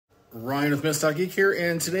Ryan with Miss.Geek here,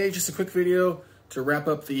 and today just a quick video to wrap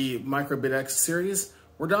up the uBITX series.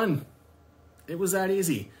 We're done. It was that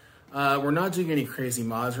easy. We're not doing any crazy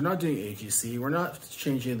mods. We're not doing AGC. We're not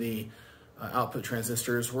changing the output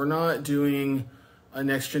transistors. We're not doing a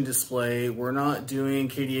next-gen display. We're not doing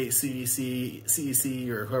KD8 CEC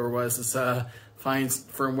or whoever it was. It's fine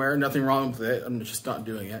firmware. Nothing wrong with it. I'm just not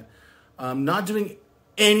doing it. Not doing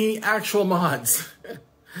any actual mods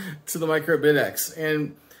to the uBITX,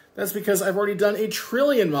 and that's because I've already done 1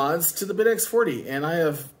 trillion mods to the uBITX 40, and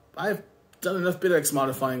I've done enough uBITX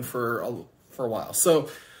modifying for a while. So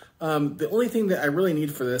the only thing that I really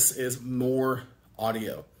need for this is more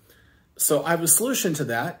audio. So I have a solution to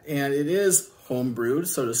that, and it is homebrewed,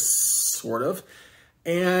 sort of,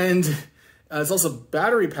 and it's also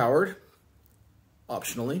battery powered,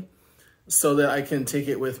 optionally, so that I can take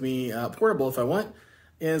it with me portable if I want.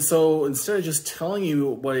 And so instead of just telling you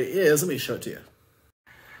what it is, let me show it to you.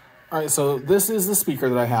 All right, so this is the speaker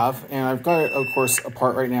that I have, and I've got it, of course,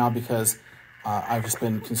 apart right now because I've just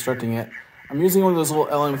been constructing it. I'm using one of those little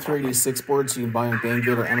LM386 boards you can buy on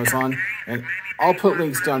Banggood or Amazon, and I'll put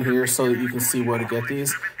links down here so that you can see where to get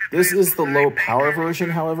these. This is the low power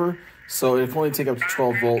version, however, so it can only take up to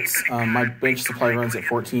 12 volts. My bench supply runs at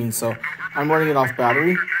 14, so I'm running it off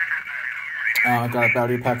battery. I've got a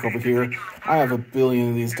battery pack over here. I have 1 billion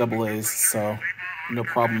of these AA's, so no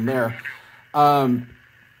problem there.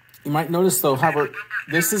 You might notice, though, however,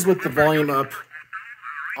 this is with the volume up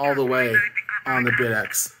all the way on the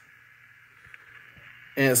uBITX.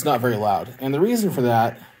 And it's not very loud. And the reason for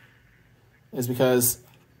that is because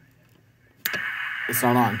it's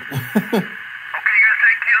not on.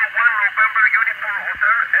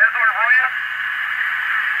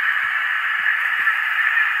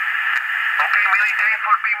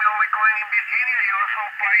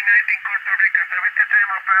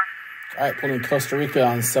 All right, putting Costa Rica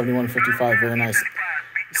on 7155, very nice.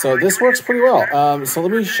 So this works pretty well. So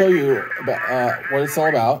let me show you about, what it's all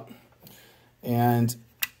about. And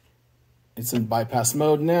it's in bypass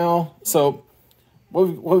mode now. So what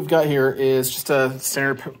we've got here is just a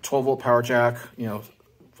standard 12-volt power jack,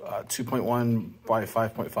 2.1 by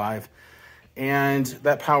 5.5. And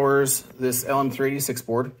that powers this LM386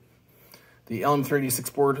 board. The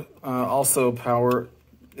LM386 board also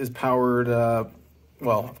is powered,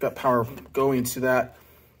 well, I've got power going to that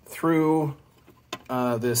through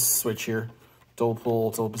this switch here,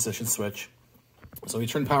 double position switch. So we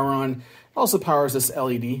turn power on. It also powers this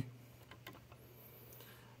LED.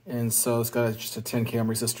 And so it's got just a 10 ohm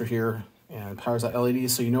resistor here and powers that LED,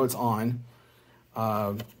 so you know it's on,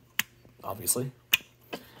 obviously.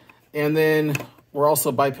 And then we're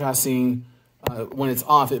also bypassing, when it's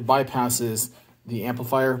off, it bypasses the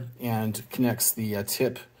amplifier and connects the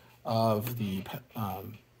tip of the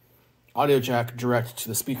audio jack direct to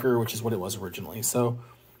the speaker, which is what it was originally. So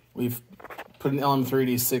we've put an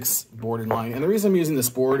LM386 board in line. And the reason I'm using this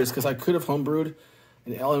board is because I could have homebrewed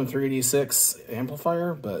an LM386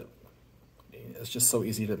 amplifier, but it's just so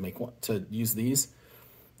easy to use these.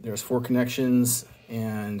 There's 4 connections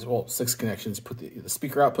and, well, 6 connections. Put the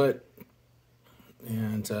speaker output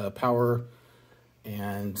and power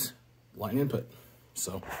and line input.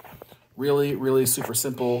 So really, really super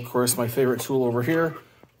simple. Of course, my favorite tool over here,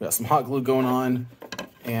 we got some hot glue going on,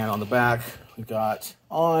 and on the back, we've got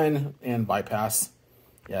on and bypass.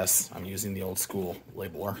 Yes, I'm using the old school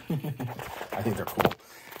labeler. I think they're cool,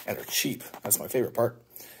 and they're cheap. That's my favorite part.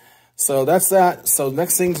 So that's that. So the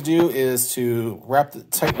next thing to do is to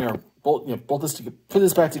tighten or bolt this, put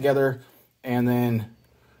this back together, and then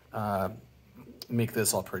make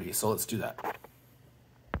this all pretty. So let's do that.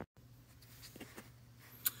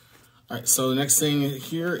 All right, so the next thing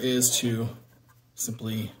here is to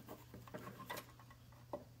simply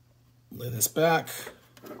lay this back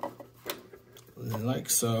like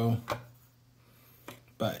so,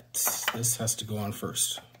 but this has to go on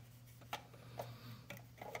first.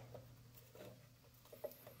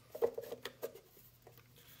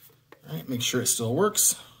 All right, make sure it still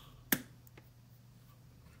works.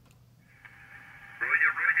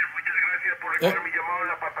 Yep.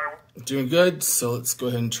 Doing good, so let's go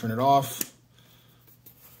ahead and turn it off.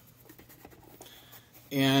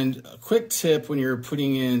 And a quick tip when you're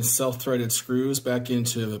putting in self-threaded screws back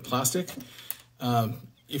into the plastic,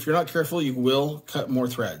 if you're not careful, you will cut more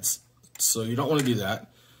threads. So you don't want to do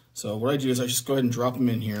that. So what I do is I just go ahead and drop them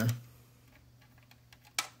in here.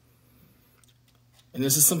 And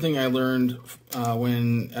this is something I learned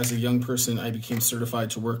when, as a young person, I became certified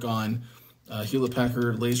to work on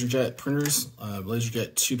Hewlett-Packard LaserJet printers,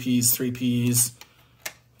 LaserJet 2Ps, 3Ps,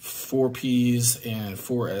 4Ps, and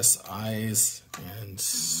 4SIs,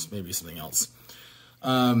 and maybe something else.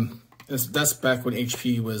 That's back when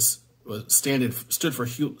HP stood for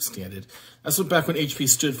Hewlett. That's what back when HP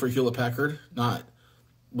stood for Hewlett Packard, not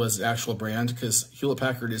was the actual brand, because Hewlett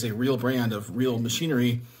Packard is a real brand of real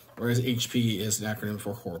machinery, whereas HP is an acronym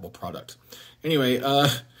for horrible product. Anyway,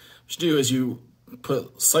 what you do is you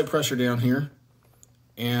put slight pressure down here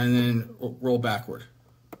and then roll backward.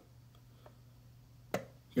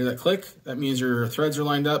 Hear that click? That means your threads are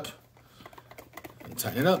lined up. And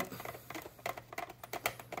tighten it up.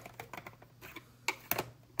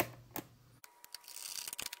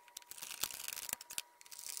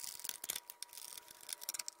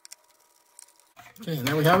 Okay, and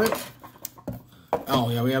there we have it.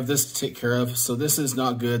 Oh yeah, we have this to take care of. So this is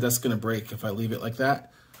not good. That's gonna break if I leave it like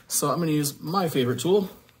that. So I'm gonna use my favorite tool.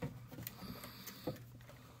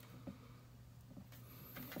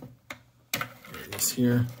 There it is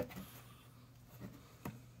here.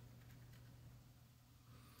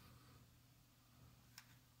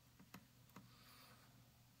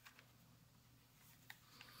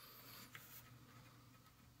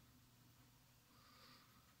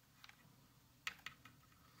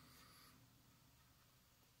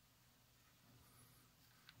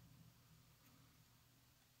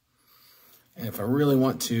 And if I really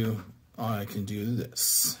want to, I can do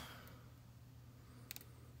this.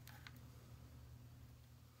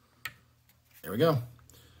 There we go.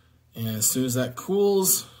 And as soon as that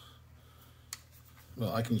cools,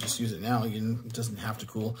 well, I can just use it now. It doesn't have to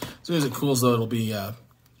cool. As soon as it cools, though, it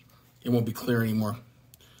won't be clear anymore.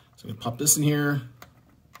 So I'm gonna pop this in here,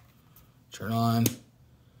 turn on,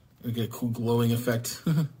 and get a cool glowing effect.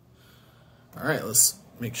 All right, let's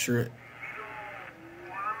make sure it.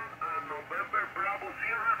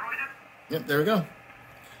 Yep, there we go.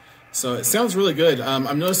 So it sounds really good.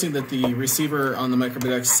 I'm noticing that the receiver on the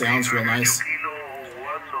uBITX sounds real nice.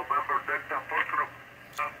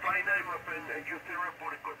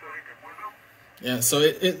 Yeah, so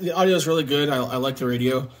the audio is really good. I like the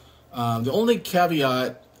radio. The only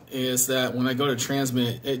caveat is that when I go to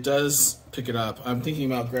transmit, it does pick it up. I'm thinking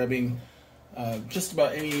about grabbing just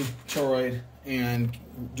about any Toroid and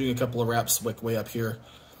doing a couple of wraps like way up here,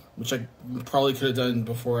 which I probably could have done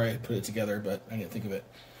before I put it together, but I didn't think of it.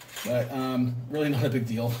 But really not a big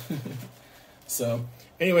deal. So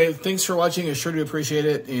anyway, thanks for watching. I sure do appreciate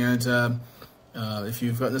it. And if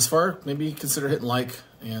you've gotten this far, maybe consider hitting like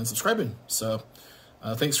and subscribing. So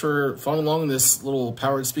thanks for following along in this little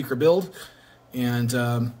powered speaker build. And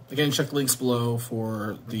again, check the links below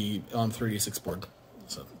for the LM386 board.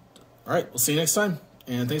 So, all right, we'll see you next time.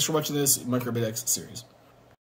 And thanks for watching this uBITX series.